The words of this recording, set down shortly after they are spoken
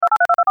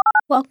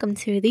Welcome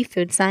to the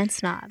Food Science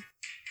Snob.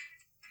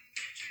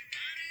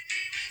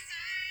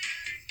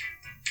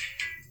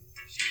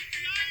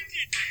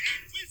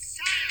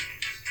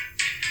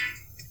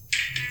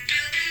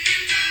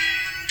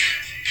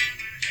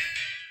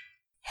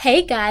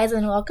 Hey guys,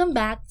 and welcome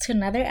back to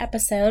another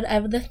episode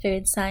of the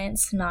Food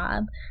Science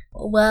Snob.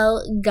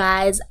 Well,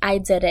 guys, I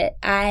did it.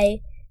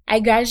 I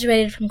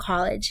graduated from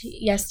college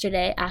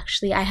yesterday,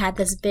 actually. I had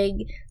this big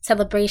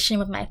celebration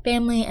with my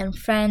family and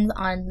friends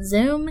on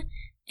Zoom,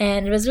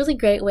 and it was a really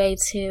great way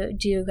to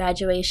do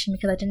graduation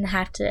because I didn't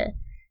have to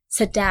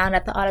sit down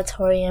at the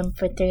auditorium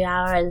for 3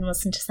 hours and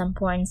listen to some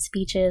boring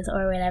speeches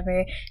or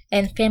whatever.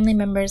 And family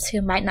members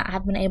who might not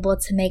have been able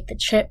to make the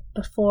trip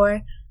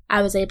before,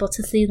 I was able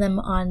to see them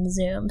on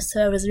Zoom.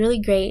 So it was a really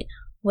great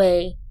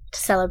way to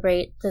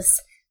celebrate this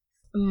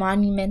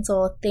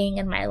monumental thing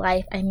in my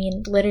life. I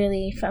mean,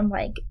 literally from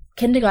like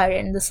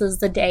kindergarten, this is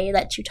the day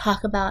that you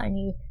talk about and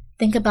you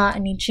think about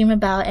and you dream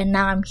about, and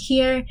now I'm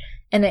here,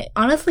 and it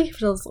honestly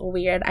feels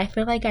weird. I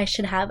feel like I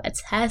should have a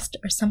test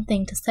or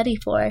something to study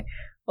for,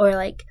 or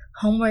like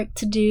homework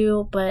to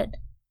do, but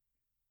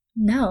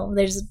no,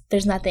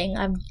 there's nothing.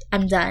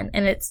 I'm done,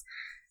 and it's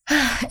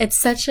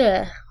such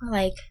a,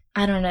 like,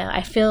 I don't know.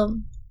 I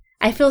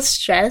feel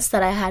stressed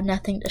that I had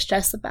nothing to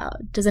stress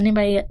about. Does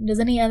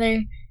any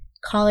other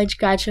college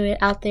graduate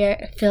out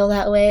there feel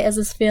that way? Is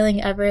this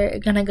feeling ever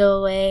gonna go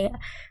away?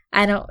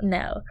 I don't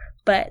know.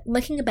 But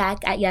looking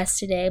back at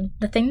yesterday,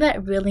 the thing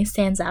that really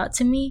stands out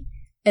to me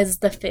is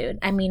the food.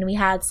 I mean, we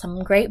had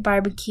some great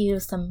barbecue,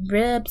 some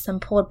ribs, some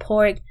pulled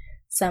pork,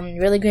 some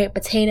really great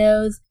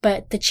potatoes,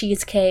 but the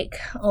cheesecake,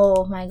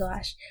 oh my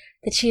gosh.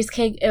 The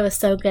cheesecake, it was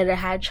so good. It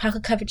had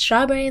chocolate-covered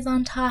strawberries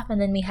on top, and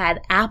then we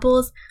had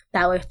apples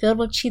that were filled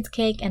with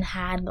cheesecake and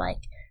had, like,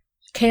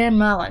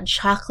 caramel and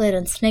chocolate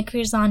and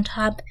Snickers on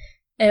top.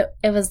 It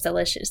was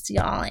delicious,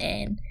 y'all.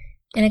 And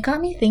it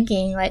got me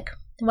thinking, like,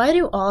 why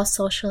do all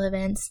social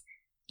events,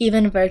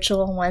 even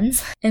virtual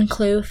ones,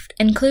 include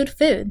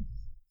food?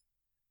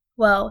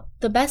 Well,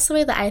 the best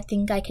way that I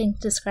think I can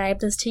describe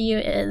this to you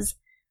is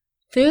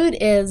food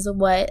is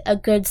what a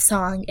good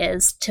song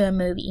is to a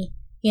movie.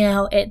 You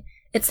know, it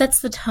sets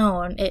the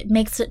tone. It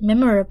makes it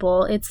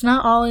memorable. It's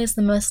not always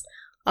the most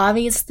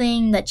obvious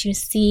thing that you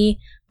see,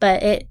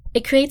 but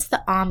it creates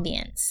the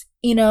ambience.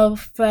 You know,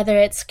 whether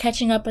it's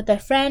catching up with a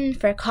friend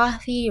for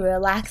coffee,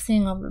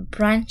 relaxing over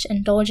brunch,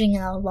 indulging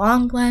in a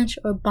long lunch,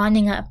 or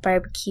bonding at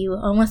barbecue,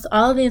 almost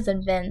all of these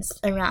events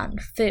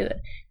around food.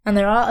 And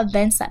they're all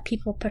events that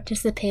people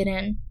participate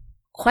in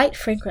quite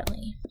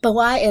frequently. But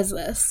why is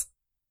this?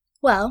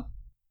 Well,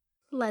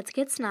 let's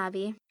get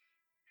snobby.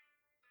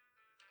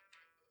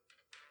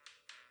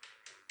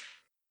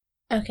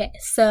 Okay,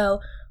 so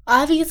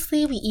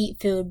obviously we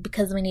eat food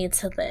because we need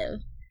to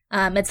live.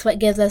 It's what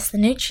gives us the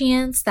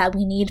nutrients that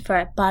we need for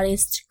our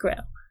bodies to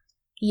grow.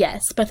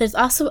 Yes, but there's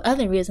also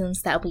other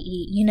reasons that we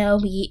eat. You know,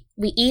 we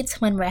eat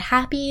when we're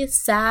happy,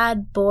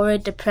 sad,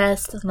 bored,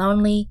 depressed,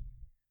 lonely.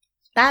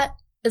 That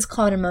is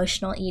called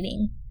emotional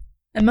eating.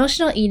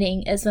 Emotional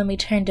eating is when we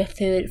turn to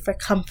food for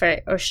comfort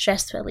or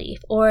stress relief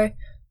or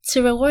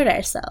to reward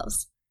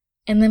ourselves.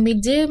 And when we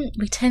do,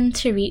 we tend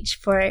to reach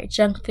for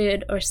junk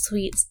food or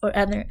sweets or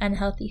other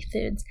unhealthy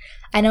foods.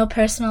 I know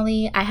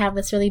personally I have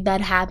this really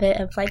bad habit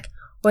of like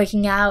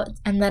working out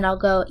and then I'll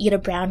go eat a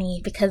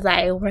brownie because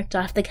I worked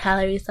off the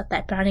calories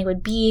that brownie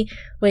would be,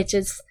 which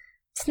is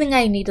something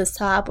I need to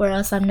stop, or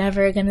else I'm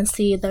never going to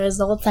see the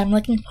results I'm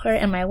looking for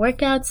in my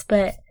workouts.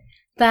 But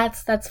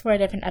that's for a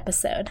different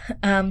episode.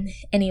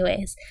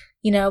 Anyways,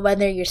 you know,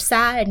 whether you're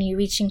sad and you're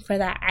reaching for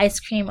that ice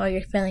cream, or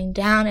you're feeling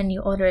down and you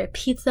order a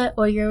pizza,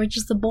 or you're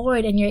just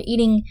bored and you're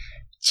eating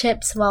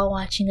chips while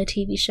watching a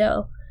TV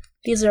show.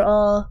 These are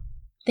all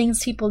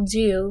things people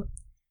do,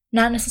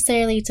 not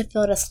necessarily to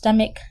fill a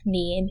stomach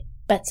need,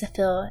 but to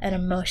fill an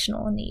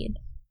emotional need.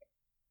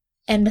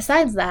 And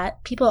besides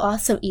that, people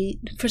also eat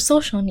for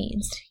social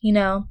needs. You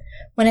know,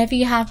 whenever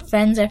you have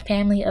friends or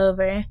family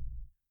over,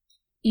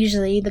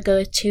 usually the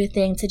go-to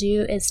thing to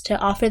do is to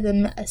offer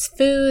them a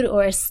food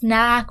or a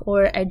snack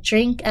or a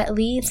drink at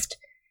least.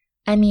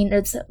 I mean,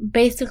 it's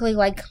basically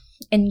like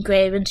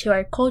engraved into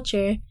our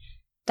culture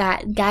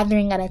that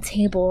gathering at a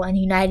table and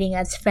uniting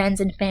as friends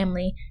and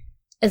family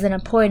is an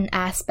important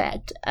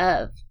aspect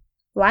of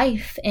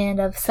life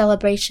and of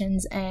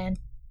celebrations and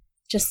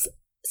just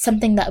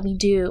something that we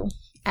do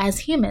as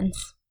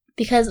humans.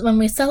 Because when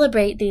we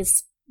celebrate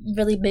these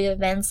really big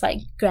events like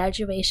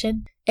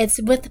graduation,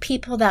 it's with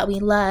people that we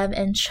love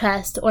and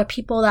trust, or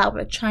people that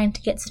we're trying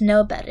to get to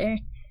know better.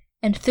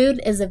 And food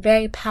is a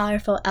very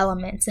powerful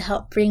element to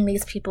help bring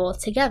these people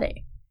together.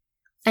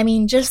 I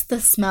mean, just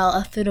the smell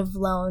of food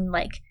alone,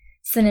 like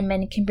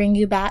cinnamon, can bring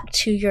you back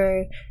to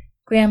your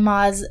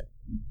grandma's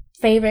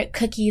favorite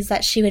cookies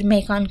that she would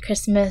make on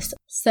Christmas.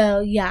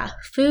 So yeah,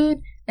 food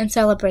and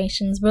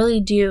celebrations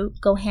really do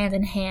go hand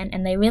in hand,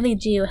 and they really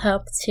do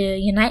help to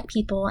unite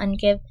people and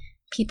give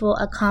people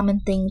a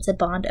common thing to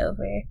bond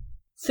over.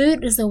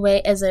 Food is a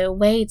way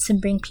to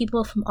bring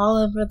people from all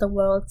over the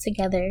world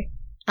together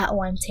at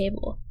one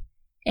table.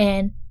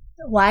 And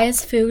Why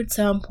is food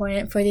so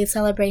important for these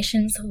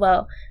celebrations?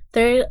 Well,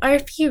 there are a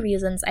few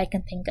reasons I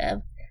can think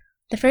of.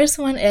 The first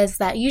one is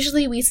that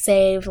usually we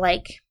save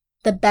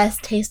the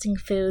best tasting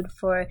food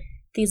for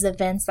these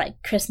events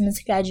like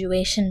Christmas,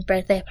 graduation,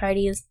 birthday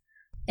parties,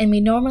 and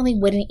we normally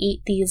wouldn't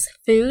eat these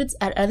foods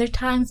at other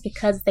times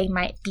because they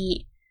might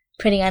be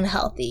pretty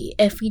unhealthy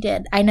if we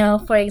did. I know,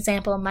 for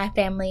example, my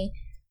family,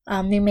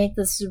 they make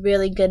this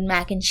really good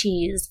mac and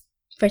cheese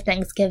for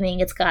Thanksgiving.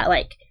 It's got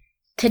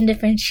 10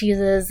 different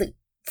cheeses,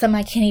 some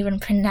I can't even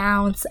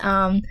pronounce,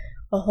 a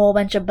whole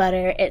bunch of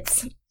butter.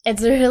 It's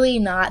really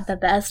not the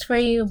best for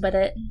you, but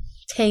it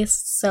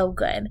tastes so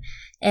good,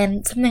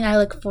 and something I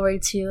look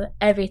forward to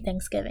every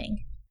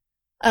Thanksgiving.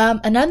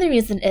 Another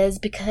reason is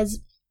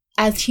because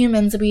as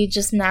humans, we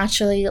just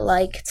naturally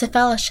like to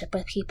fellowship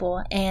with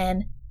people,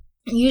 and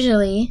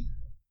usually,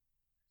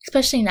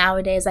 especially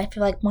nowadays, I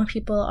feel like more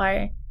people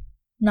are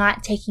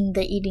not taking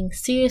their eating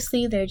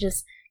seriously. They're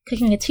just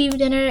cooking a TV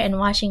dinner and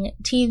watching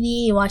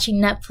TV,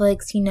 watching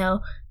Netflix,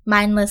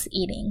 mindless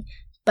eating.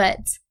 But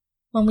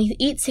when we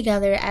eat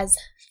together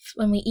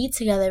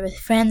with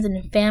friends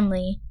and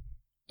family,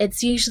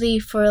 it's usually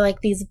for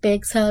these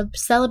big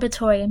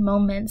celebratory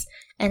moments,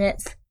 and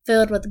it's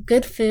filled with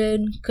good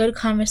food, good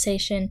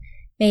conversation,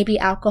 maybe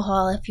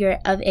alcohol if you're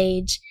of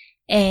age,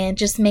 and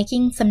just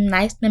making some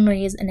nice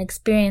memories and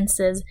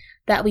experiences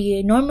that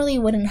we normally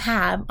wouldn't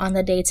have on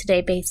the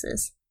day-to-day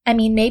basis. I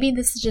mean, maybe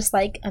this is just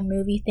a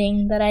movie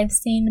thing that I've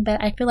seen,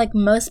 but I feel like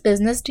most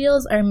business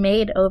deals are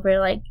made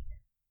over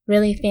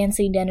really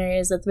fancy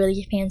dinners with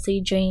really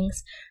fancy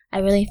drinks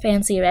at really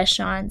fancy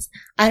restaurants.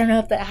 I don't know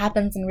if that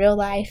happens in real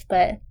life,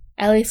 but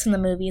at least in the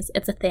movies,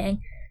 it's a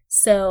thing.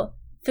 So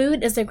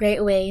food is a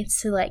great way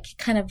to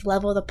kind of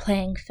level the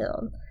playing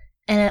field.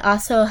 And it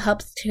also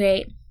helps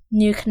create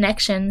new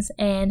connections,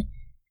 and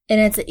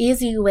it's an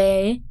easy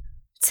way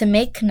to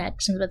make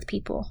connections with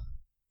people.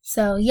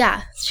 So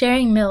yeah,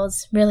 sharing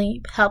meals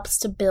really helps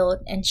to build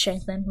and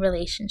strengthen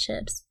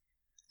relationships.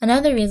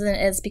 Another reason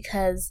is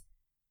because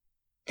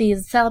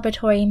these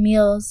celebratory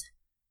meals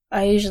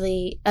are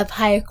usually of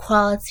higher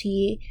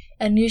quality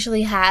and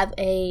usually have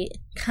a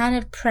kind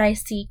of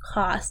pricey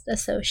cost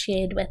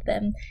associated with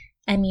them.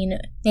 I mean,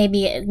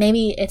 maybe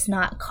it's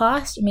not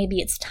cost, maybe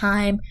it's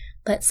time,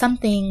 but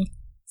something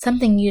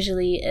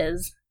usually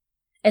is.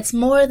 It's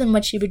more than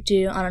what you would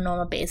do on a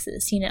normal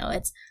basis.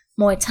 It's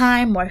more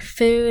time, more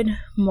food,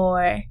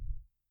 more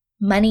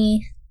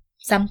money,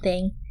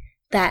 something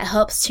that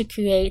helps to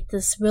create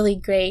this really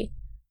great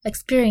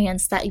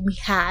experience that we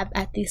have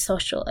at these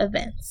social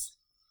events.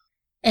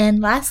 And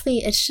lastly,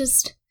 it's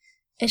just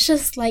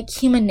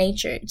human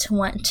nature to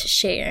want to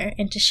share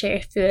and to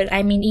share food.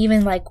 I mean,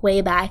 even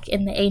way back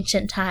in the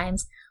ancient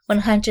times when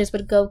hunters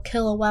would go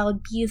kill a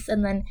wild beast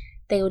and then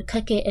they would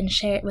cook it and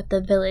share it with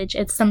the village.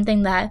 It's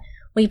something that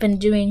we've been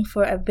doing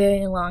for a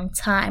very long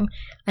time.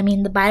 I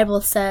mean, the Bible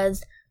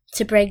says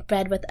to break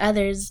bread with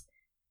others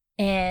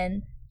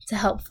and to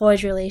help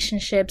forge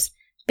relationships,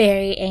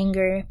 bury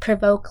anger,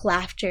 provoke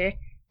laughter.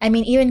 I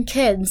mean, even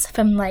kids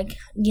from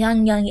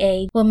young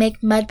age will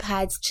make mud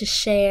pies to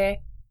share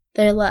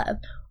their love,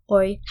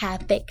 or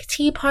have big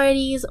tea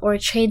parties, or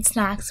trade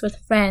snacks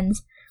with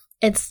friends.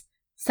 It's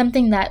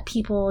something that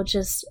people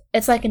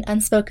it's like an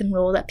unspoken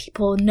rule that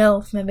people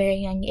know from a very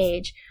young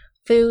age.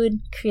 Food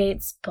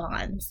creates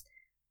bonds.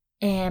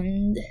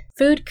 And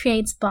food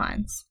creates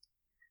bonds.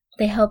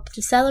 They help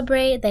to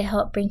celebrate, they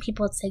help bring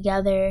people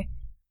together.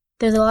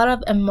 There's a lot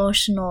of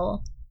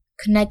emotional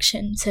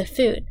connection to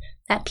food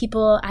that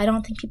I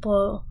don't think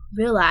people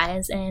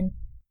realize, and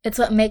it's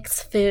what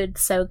makes food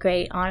so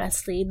great,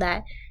 honestly,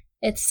 that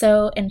it's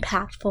so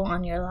impactful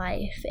on your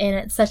life, and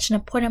it's such an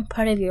important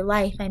part of your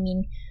life. I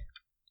mean,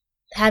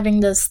 having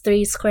those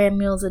 3 square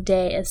meals a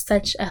day is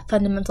such a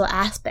fundamental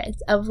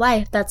aspect of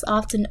life that's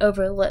often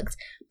overlooked,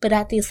 but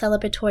at these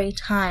celebratory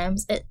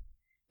times, it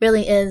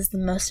really is the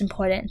most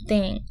important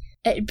thing.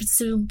 It's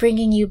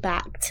bringing you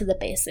back to the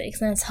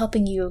basics, and it's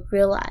helping you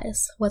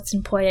realize what's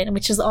important,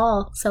 which is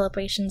all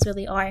celebrations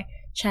really are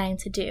trying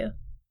to do.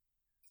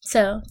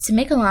 So, to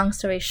make a long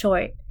story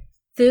short,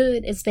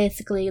 food is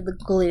basically the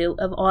glue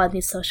of all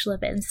these social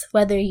events,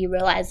 whether you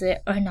realize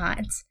it or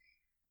not.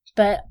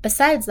 But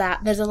besides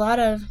that, there's a lot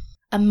of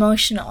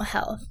emotional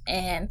health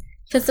and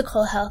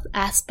physical health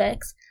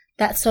aspects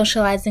that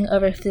socializing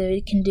over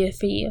food can do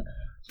for you.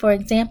 For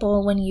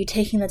example, when you're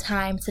taking the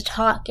time to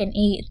talk and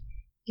eat,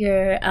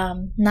 you're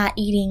not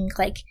eating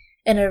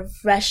in a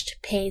rushed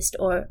pace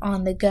or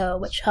on the go,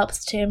 which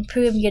helps to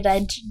improve your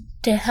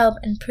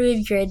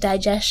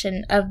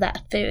digestion of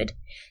that food.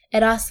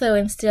 It also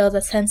instills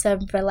a sense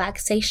of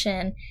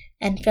relaxation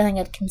and feeling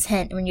of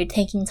content when you're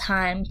taking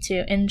time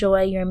to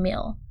enjoy your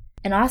meal.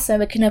 And also,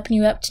 it can open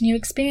you up to new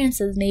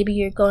experiences. Maybe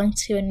you're going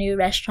to a new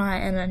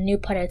restaurant in a new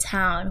part of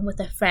town with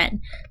a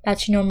friend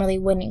that you normally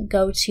wouldn't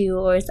go to,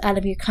 or is out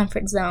of your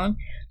comfort zone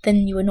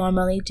than you would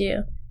normally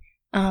do.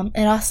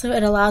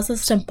 It allows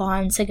us to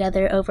bond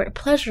together over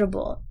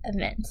pleasurable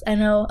events. I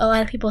know a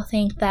lot of people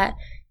think that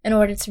in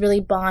order to really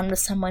bond with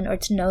someone or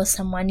to know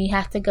someone, you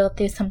have to go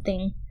through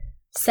something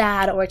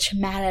sad or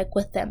traumatic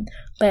with them.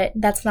 But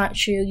that's not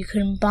true. You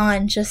can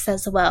bond just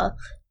as well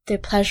through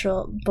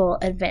pleasurable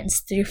events,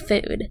 through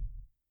food.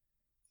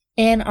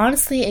 And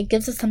honestly, it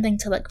gives us something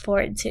to look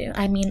forward to.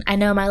 I mean, I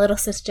know my little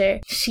sister,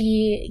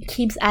 she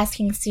keeps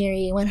asking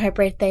Siri when her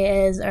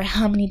birthday is or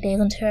how many days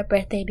until her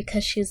birthday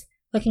because she's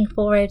looking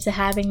forward to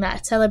having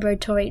that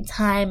celebratory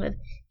time of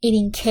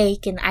eating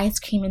cake and ice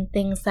cream and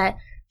things that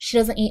she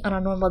doesn't eat on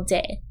a normal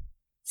day.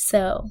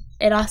 So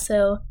it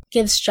also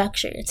gives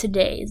structure to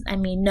days. I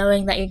mean,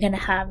 knowing that you're going to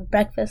have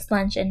breakfast,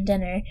 lunch, and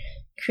dinner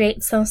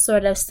creates some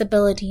sort of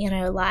stability in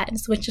our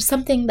lives, which is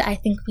something that I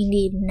think we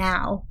need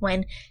now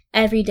when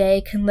every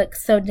day can look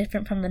so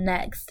different from the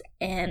next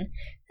and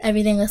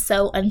everything is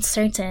so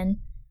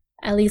uncertain.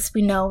 At least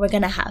we know we're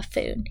going to have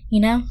food, you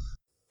know?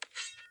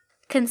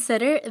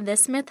 Consider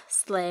this myth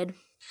slayed.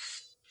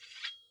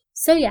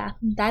 So yeah,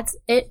 that's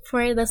it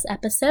for this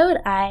episode.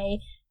 I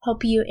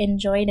hope you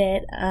enjoyed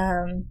it.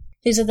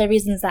 These are the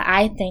reasons that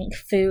I think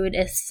food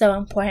is so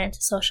important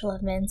to social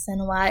events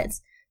and why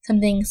it's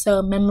something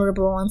so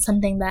memorable and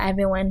something that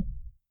everyone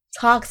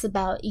talks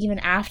about even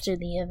after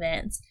the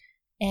events.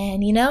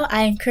 And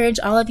I encourage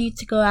all of you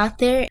to go out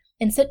there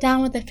and sit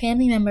down with a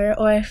family member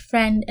or a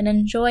friend and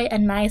enjoy a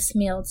nice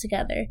meal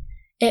together.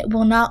 It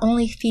will not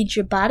only feed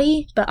your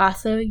body, but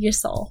also your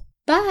soul.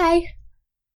 Bye!